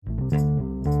Hello,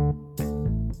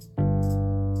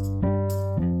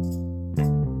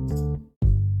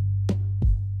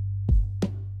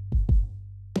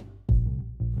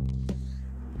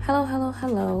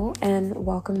 and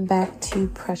welcome back to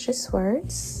Precious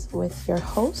Words with your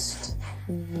host,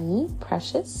 me,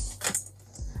 Precious.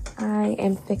 I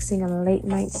am fixing a late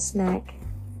night snack,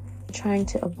 trying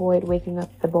to avoid waking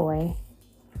up the boy.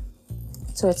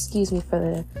 So excuse me for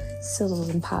the sizzles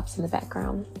and pops in the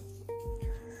background.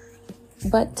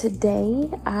 But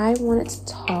today I wanted to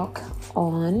talk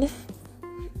on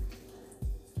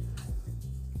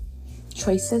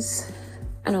choices.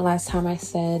 I know last time I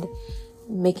said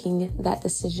making that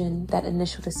decision, that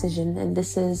initial decision, and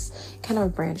this is kind of a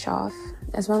branch off.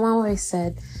 As my mom always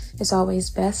said, it's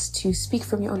always best to speak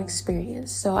from your own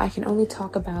experience. So I can only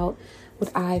talk about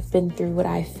what I've been through, what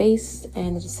I faced,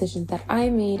 and the decisions that I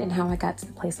made and how I got to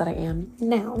the place that I am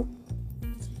now.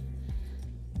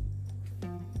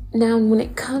 Now, when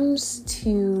it comes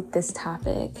to this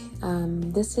topic,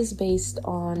 this is based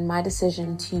on my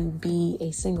decision to be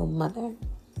a single mother.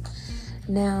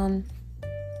 Now,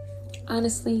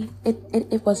 honestly,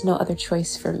 it was no other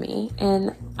choice for me,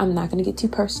 and I'm not going to get too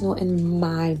personal in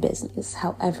my business.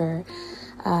 However,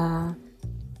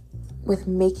 with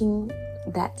making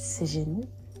that decision,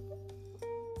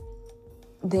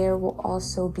 there will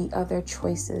also be other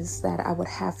choices that I would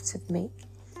have to make.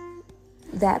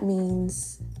 That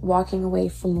means walking away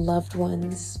from loved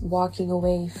ones, walking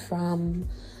away from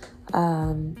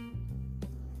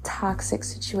toxic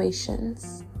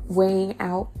situations, weighing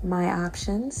out my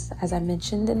options, as I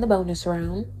mentioned in the bonus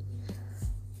round.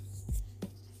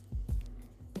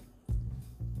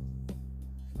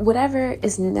 Whatever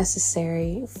is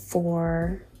necessary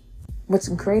for what's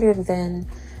greater than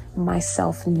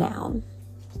myself now.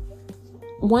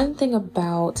 One thing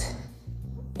about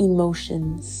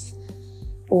emotions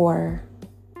or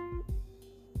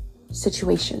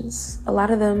situations, a lot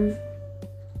of them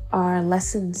are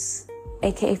lessons,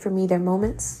 aka for me, they're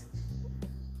moments.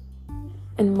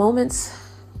 And moments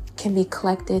can be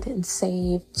collected and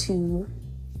saved to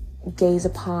gaze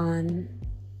upon,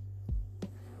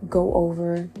 go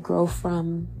over, grow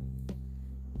from,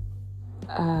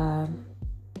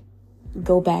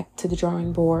 go back to the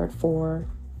drawing board for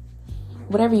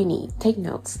whatever you need. Take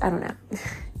notes. I don't know.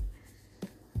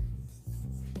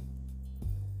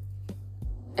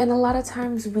 And a lot of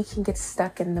times we can get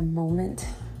stuck in the moment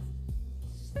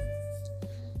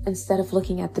instead of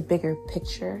looking at the bigger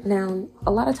picture. Now,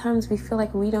 a lot of times we feel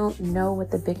like we don't know what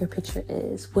the bigger picture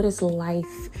is. What is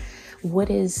life?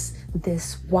 What is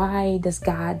this? Why does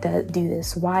God do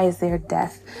this? Why is there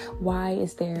death? Why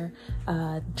is there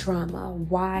drama?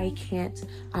 Why can't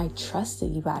I trust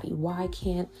anybody? Why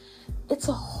can't... It's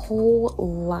a whole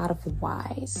lot of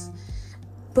whys.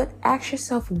 But ask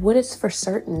yourself, what is for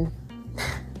certain?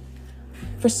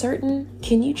 For certain,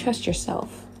 can you trust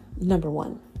yourself? Number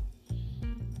one.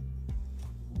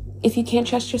 If you can't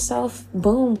trust yourself,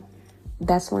 boom,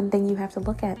 that's one thing you have to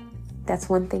look at. That's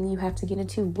one thing you have to get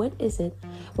into. What is it?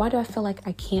 Why do I feel like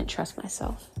I can't trust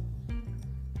myself?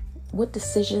 What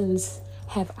decisions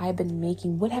have I been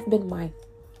making? What have been my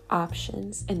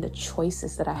options and the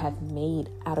choices that I have made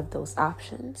out of those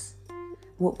options?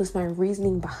 What was my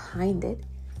reasoning behind it?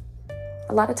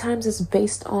 A lot of times it's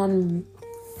based on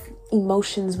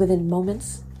emotions within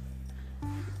moments.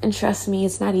 And trust me,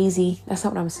 it's not easy. That's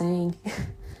not what I'm saying.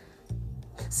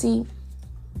 See,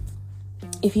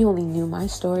 if you only knew my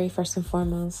story, first and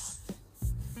foremost,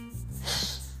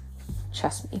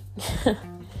 trust me.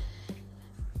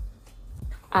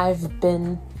 I've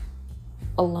been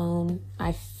alone.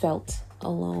 I felt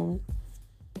alone.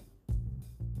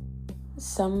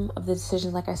 Some of the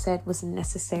decisions, like I said, was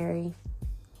necessary,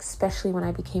 especially when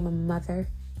I became a mother.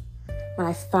 When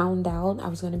I found out I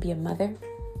was going to be a mother,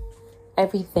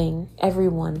 everything,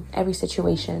 everyone, every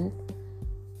situation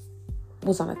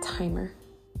was on a timer.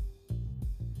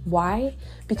 Why?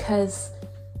 Because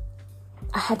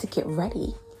I had to get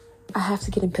ready. I have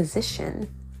to get in position.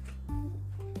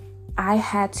 I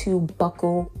had to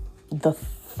buckle the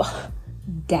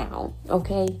down,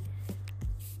 okay?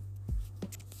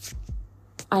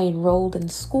 I enrolled in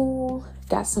school,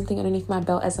 got something underneath my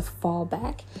belt as a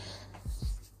fallback.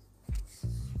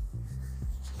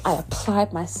 I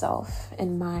applied myself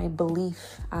in my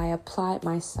belief. I applied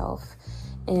myself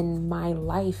in my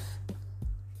life.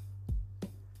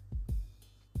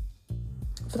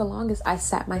 For the longest, I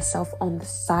sat myself on the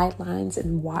sidelines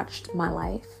and watched my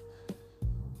life.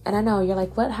 And I know you're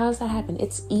like, what? How does that happen?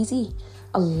 It's easy.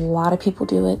 A lot of people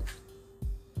do it.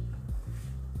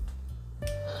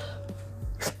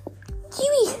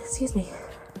 Excuse me.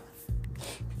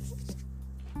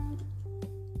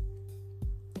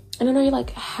 And I know you're like,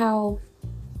 how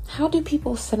do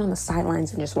people sit on the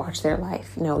sidelines and just watch their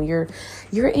life? You know, you're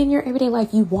in your everyday life.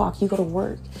 You walk, you go to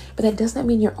work, but that does not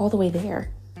mean you're all the way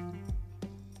there.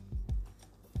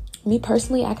 Me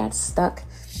personally, I got stuck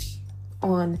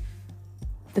on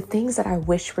the things that I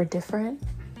wish were different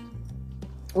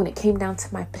when it came down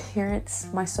to my parents,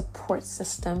 my support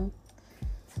system.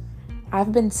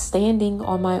 I've been standing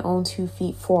on my own 2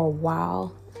 feet for a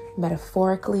while,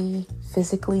 metaphorically,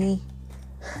 physically.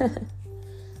 How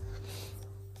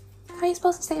are you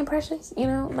supposed to stand, precious? You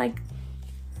know,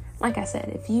 like I said,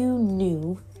 if you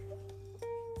knew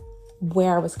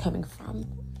where I was coming from,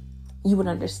 you would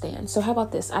understand. So how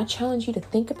about this? I challenge you to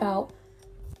think about,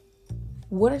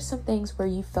 what are some things where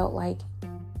you felt like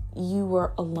you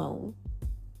were alone?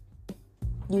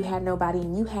 You had nobody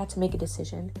and you had to make a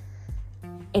decision,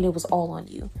 and it was all on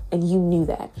you, and you knew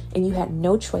that, and you had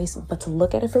no choice but to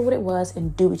look at it for what it was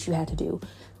and do what you had to do.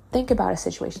 Think about a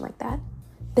situation like that.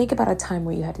 Think about a time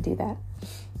where you had to do that.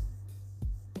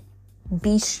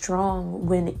 Be strong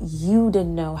when you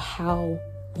didn't know how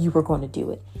you were going to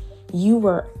do it. You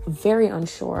were very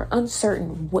unsure,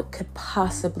 uncertain what could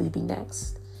possibly be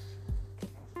next.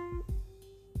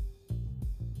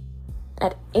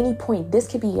 At any point, this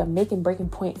could be a make and breaking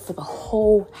point for the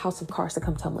whole house of cards to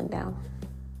come tumbling down.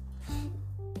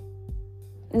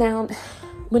 Now,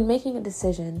 when making a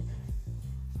decision,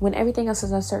 when everything else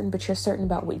is uncertain, but you're certain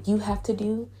about what you have to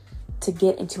do to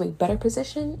get into a better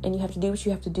position, and you have to do what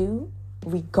you have to do,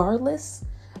 regardless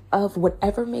of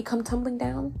whatever may come tumbling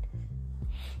down.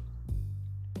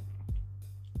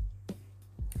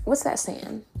 What's that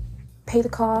saying? Pay the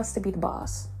cost to be the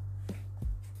boss.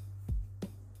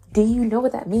 Do you know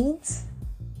what that means?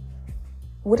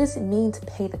 What does it mean to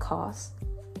pay the cost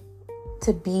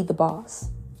to be the boss?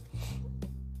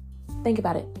 Think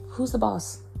about it. Who's the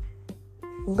boss?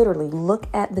 Literally, look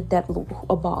at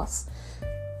a boss.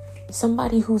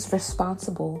 Somebody who's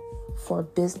responsible for a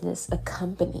business, a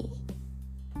company.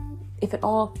 If it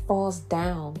all falls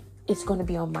down, it's going to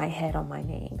be on my head, on my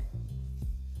name.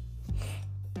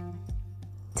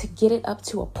 To get it up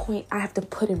to a point, I have to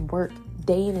put in work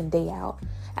day in and day out.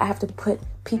 I have to put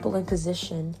people in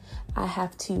position. I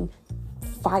have to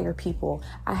fire people.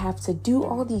 I have to do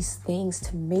all these things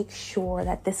to make sure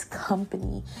that this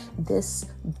company, this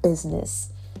business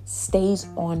stays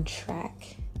on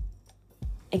track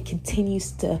and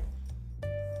continues to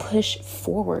push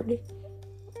forward,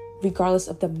 regardless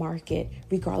of the market,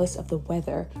 regardless of the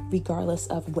weather, regardless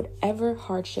of whatever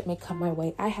hardship may come my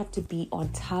way. I have to be on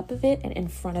top of it and in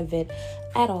front of it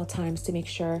at all times to make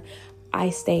sure I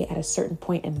stay at a certain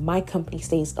point and my company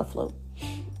stays afloat.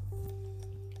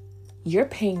 You're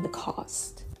paying the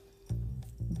cost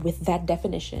with that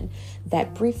definition,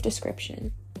 that brief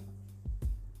description.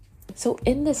 So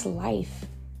in this life,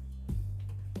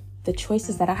 the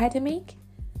choices that I had to make,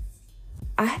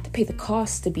 I had to pay the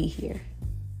cost to be here.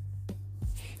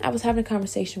 I was having a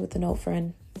conversation with an old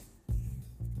friend,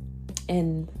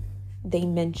 and they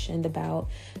mentioned about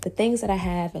the things that I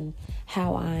have and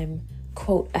how I'm,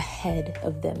 quote, ahead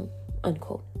of them,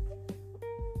 unquote.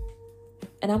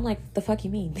 And I'm like, the fuck you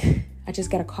mean? I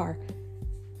just got a car.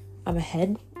 I'm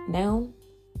ahead now?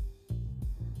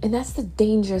 And that's the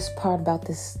dangerous part about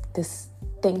this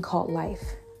thing called life.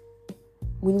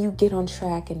 When you get on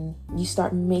track and you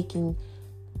start making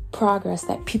progress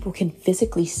that people can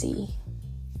physically see,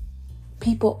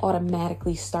 people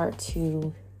automatically start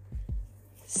to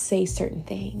say certain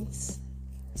things,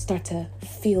 start to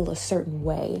feel a certain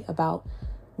way about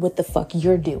what the fuck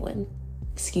you're doing.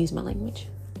 Excuse my language.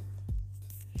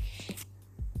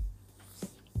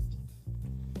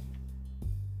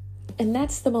 And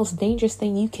that's the most dangerous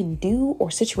thing you can do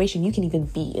or situation you can even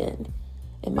be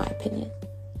in my opinion.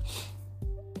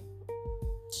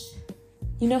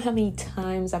 You know how many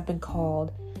times I've been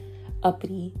called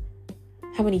uppity?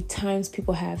 How many times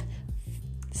people have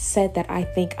said that I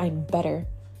think I'm better,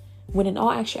 when in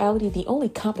all actuality, the only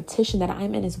competition that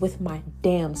I'm in is with my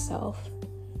damn self.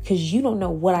 Because you don't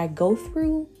know what I go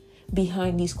through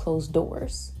behind these closed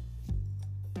doors.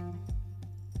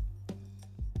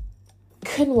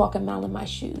 Couldn't walk a mile in my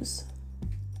shoes.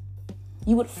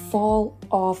 You would fall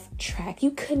off track.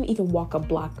 You couldn't even walk a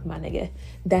block, my nigga.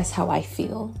 That's how I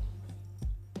feel.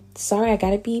 Sorry, I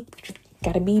gotta be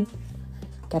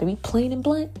plain and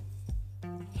blunt.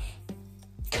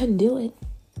 Couldn't do it.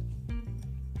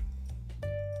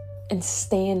 And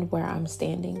stand where I'm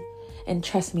standing. And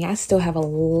trust me, I still have a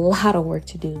lot of work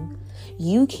to do.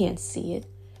 You can't see it,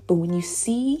 but when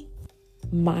you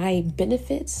my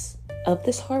benefits of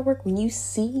this hard work, when you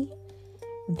see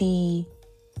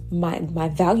my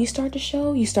value start to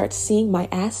show, you start seeing my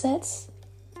assets,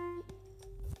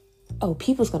 oh,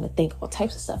 people's going to think all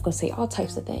types of stuff, going to say all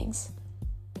types of things.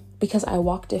 Because I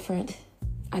walk different.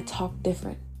 I talk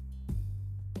different.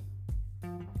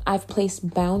 I've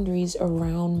placed boundaries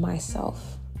around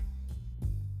myself.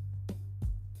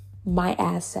 My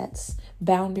assets,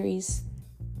 boundaries.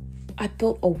 I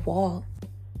built a wall.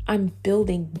 I'm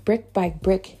building brick by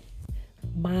brick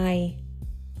my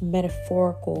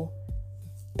metaphorical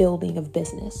building of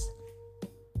business.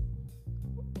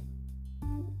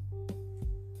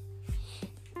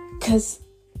 Because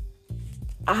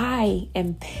I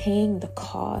am paying the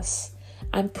cost.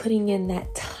 I'm putting in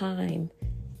that time.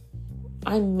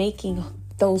 I'm making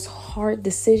those hard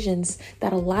decisions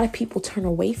that a lot of people turn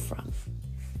away from.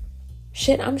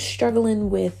 Shit, I'm struggling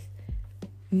with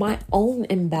my own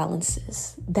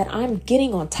imbalances that I'm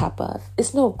getting on top of.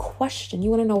 It's no question. You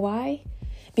want to know why?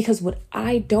 Because what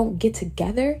I don't get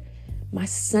together, my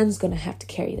son's going to have to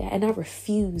carry that. And I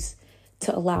refuse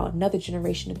to allow another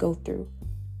generation to go through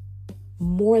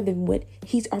more than what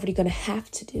he's already going to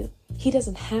have to do. He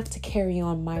doesn't have to carry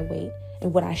on my weight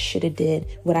and what I should have did,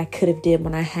 what I could have did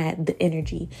when I had the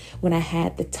energy, when I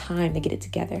had the time to get it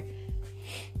together.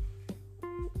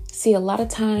 See, a lot of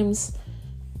times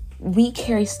we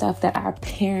carry stuff that our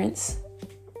parents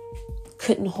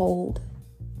couldn't hold.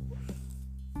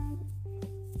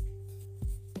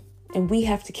 And we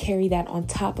have to carry that on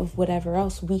top of whatever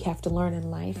else we have to learn in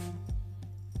life,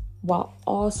 while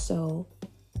also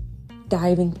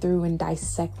diving through and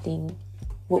dissecting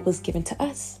what was given to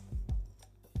us.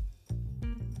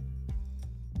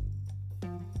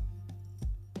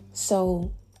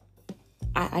 So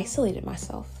I isolated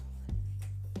myself.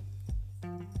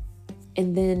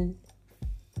 And then,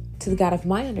 to the God of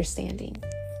my understanding,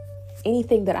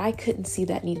 anything that I couldn't see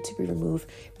that needed to be removed,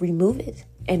 remove it.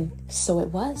 And so it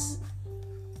was.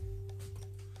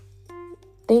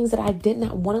 Things that I did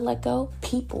not want to let go,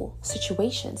 people,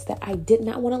 situations that I did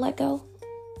not want to let go.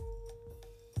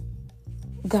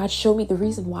 God showed me the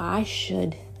reason why I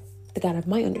should, the God of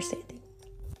my understanding.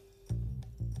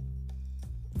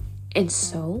 And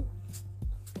so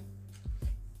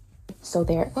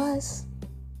there it was.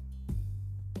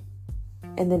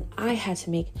 And then I had to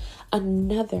make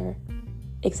another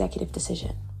executive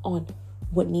decision on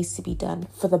what needs to be done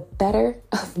for the better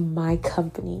of my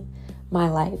company, my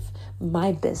life,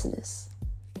 my business.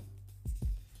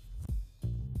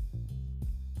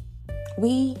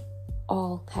 We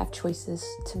all have choices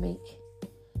to make.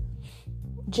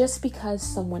 Just because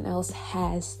someone else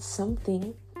has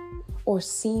something or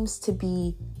seems to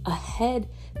be ahead,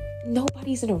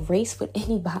 nobody's in a race with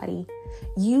anybody.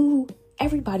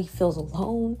 Everybody feels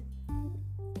alone.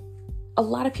 A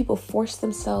lot of people force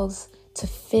themselves to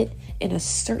fit in a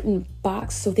certain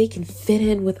box so they can fit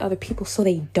in with other people so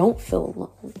they don't feel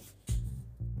alone.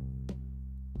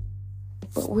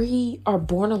 But we are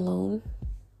born alone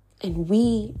and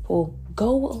we will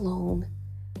go alone.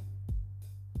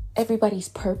 Everybody's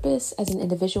purpose as an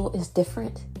individual is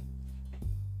different.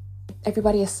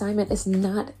 Everybody's assignment is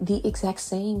not the exact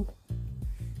same.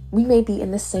 We may be in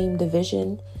the same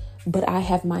division, but I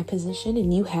have my position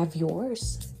and you have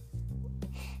yours.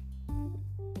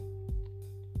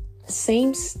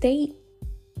 Same state,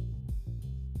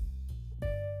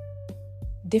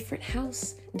 different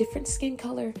house, different skin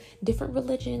color, different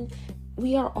religion.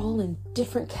 We are all in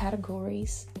different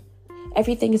categories.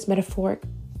 Everything is metaphoric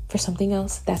for something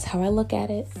else. That's how I look at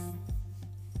it.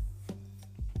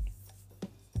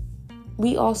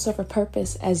 We all serve a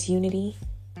purpose as unity.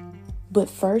 But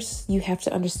first, you have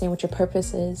to understand what your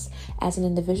purpose is as an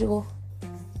individual.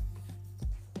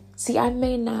 See, I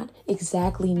may not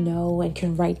exactly know and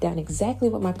can write down exactly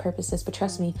what my purpose is, but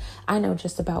trust me, I know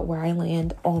just about where I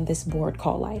land on this board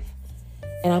called life.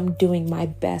 And I'm doing my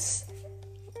best,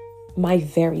 my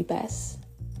very best.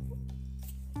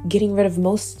 Getting rid of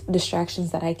most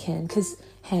distractions that I can, because,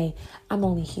 hey, I'm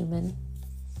only human.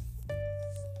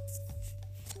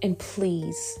 And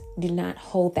please do not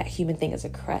hold that human thing as a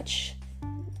crutch.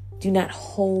 Do not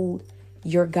hold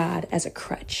your God as a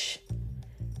crutch,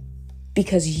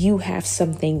 because you have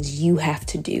some things you have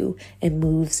to do and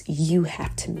moves you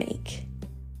have to make.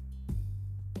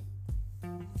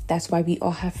 That's why we all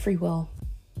have free will.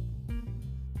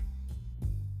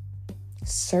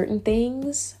 Certain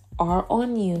things are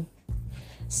on you.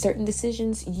 Certain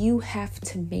decisions you have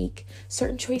to make.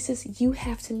 Certain choices you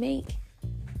have to make.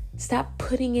 Stop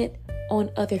putting it on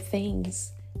other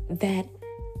things that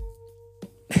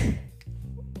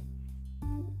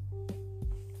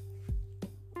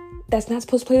that's not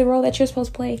supposed to play the role that you're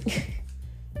supposed to play.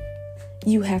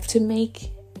 You have to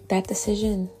make that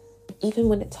decision, even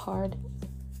when it's hard.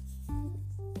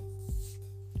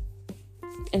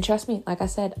 And trust me, like I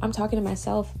said, I'm talking to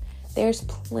myself. There's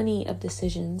plenty of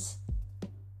decisions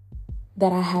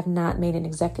that I have not made an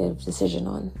executive decision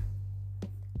on,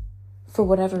 for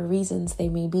whatever reasons they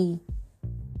may be.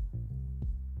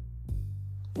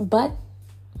 But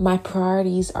my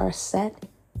priorities are set.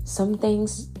 Some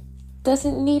things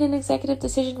doesn't need an executive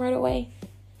decision right away.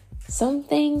 Some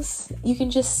things you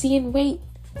can just see and wait.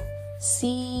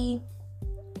 See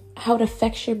how it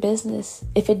affects your business,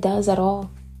 if it does at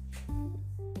all,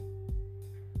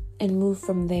 and move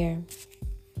from there.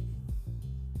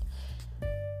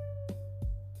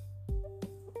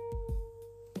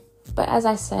 But as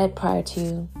I said prior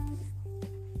to,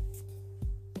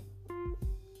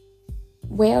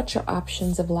 weigh out your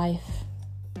options of life.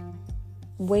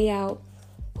 Weigh out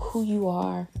who you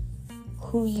are,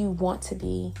 who you want to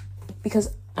be.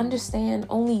 Because understand,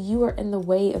 only you are in the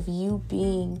way of you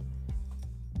being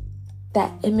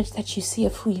that image that you see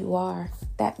of who you are.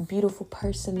 That beautiful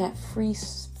person, that free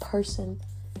person.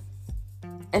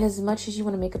 And as much as you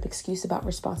want to make up excuse about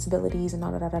responsibilities and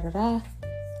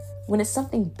when it's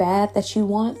something bad that you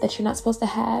want that you're not supposed to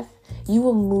have, you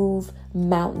will move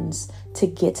mountains to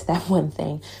get to that one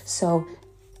thing. So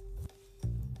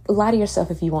lie to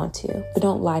yourself if you want to, but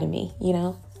don't lie to me, you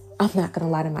know? I'm not going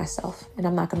to lie to myself, and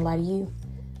I'm not going to lie to you.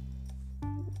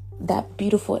 That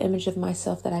beautiful image of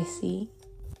myself that I see,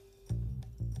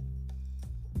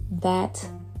 that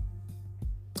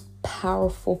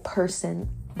powerful person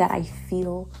that I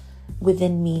feel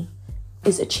within me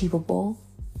is achievable.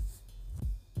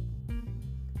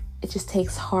 It just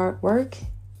takes hard work,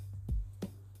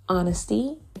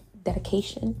 honesty,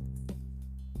 dedication.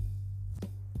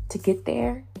 To get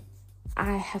there,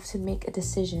 I have to make a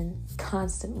decision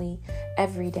constantly,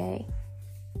 every day.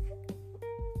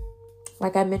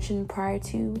 Like I mentioned prior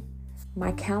to,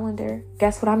 my calendar,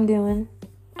 guess what I'm doing?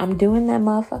 I'm doing that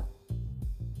motherfucker.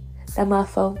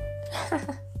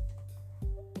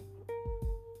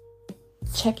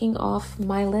 Checking off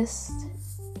my list.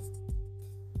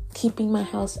 Keeping my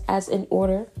house as in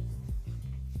order,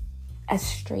 as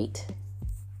straight.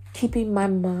 Keeping my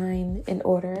mind in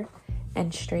order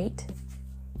and straight.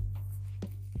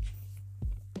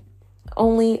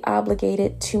 Only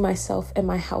obligated to myself and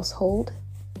my household.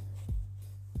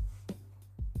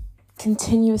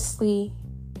 Continuously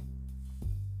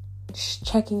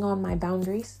checking on my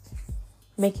boundaries,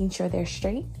 making sure they're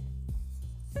straight.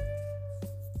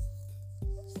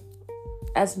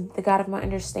 As the God of my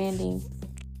understanding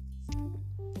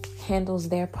handles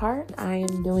their part, I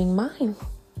am doing mine.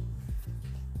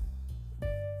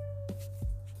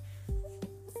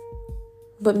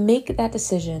 But make that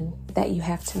decision that you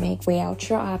have to make. Weigh out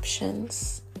your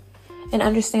options. And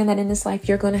understand that in this life,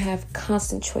 you're going to have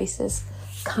constant choices,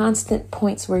 constant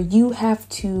points where you have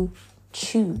to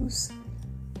choose.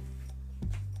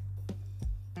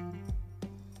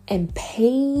 And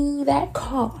pay that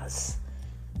cost.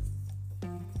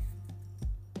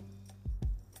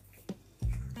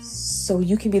 So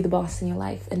you can be the boss in your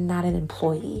life and not an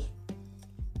employee.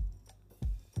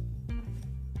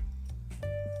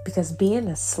 Because being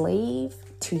a slave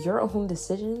to your own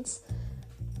decisions,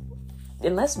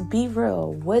 and let's be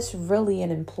real, what's really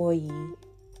an employee?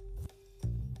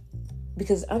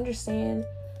 Because understand,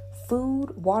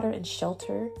 food, water, and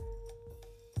shelter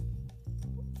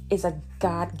is a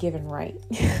God-given right.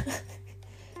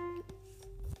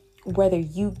 Whether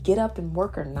you get up and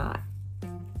work or not.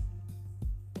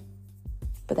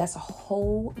 But that's a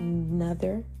whole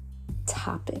nother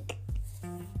topic.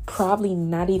 Probably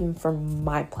not even for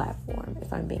my platform,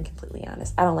 if I'm being completely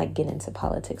honest. I don't like getting into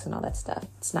politics and all that stuff.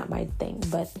 It's not my thing,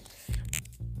 but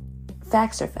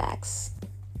facts are facts.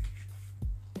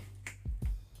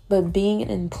 But being an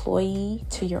employee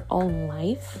to your own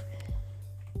life,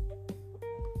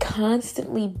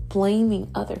 constantly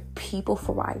blaming other people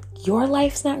for why your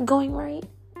life's not going right.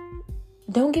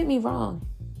 Don't get me wrong.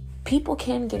 People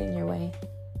can get in your way.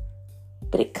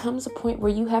 But it comes a point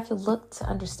where you have to look to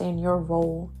understand your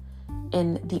role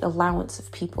in the allowance of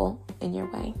people in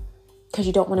your way. Because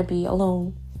you don't want to be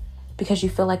alone. Because you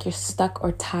feel like you're stuck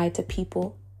or tied to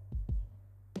people.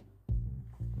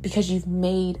 Because you've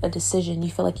made a decision you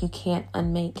feel like you can't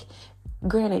unmake.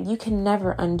 Granted, you can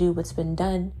never undo what's been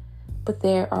done. But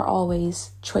there are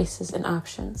always choices and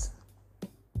options.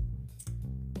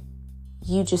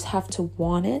 You just have to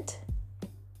want it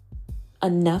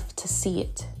enough to see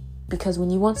it. Because when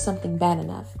you want something bad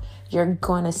enough, you're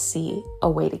going to see a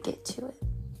way to get to it.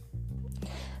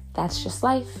 That's just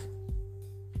life.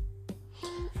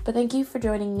 But thank you for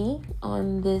joining me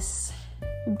on this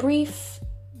brief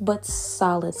but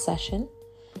solid session.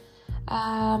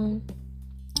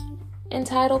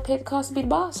 Entitled Pay the Cost to Be the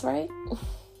Boss, right?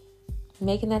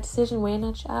 Making that decision, weighing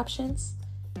out your options.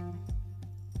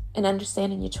 and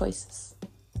understanding your choices.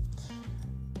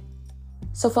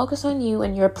 So focus on you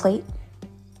and your plate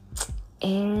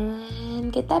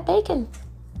and get that bacon.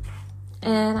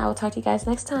 And I will talk to you guys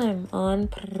next time on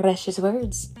Precious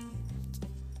Words.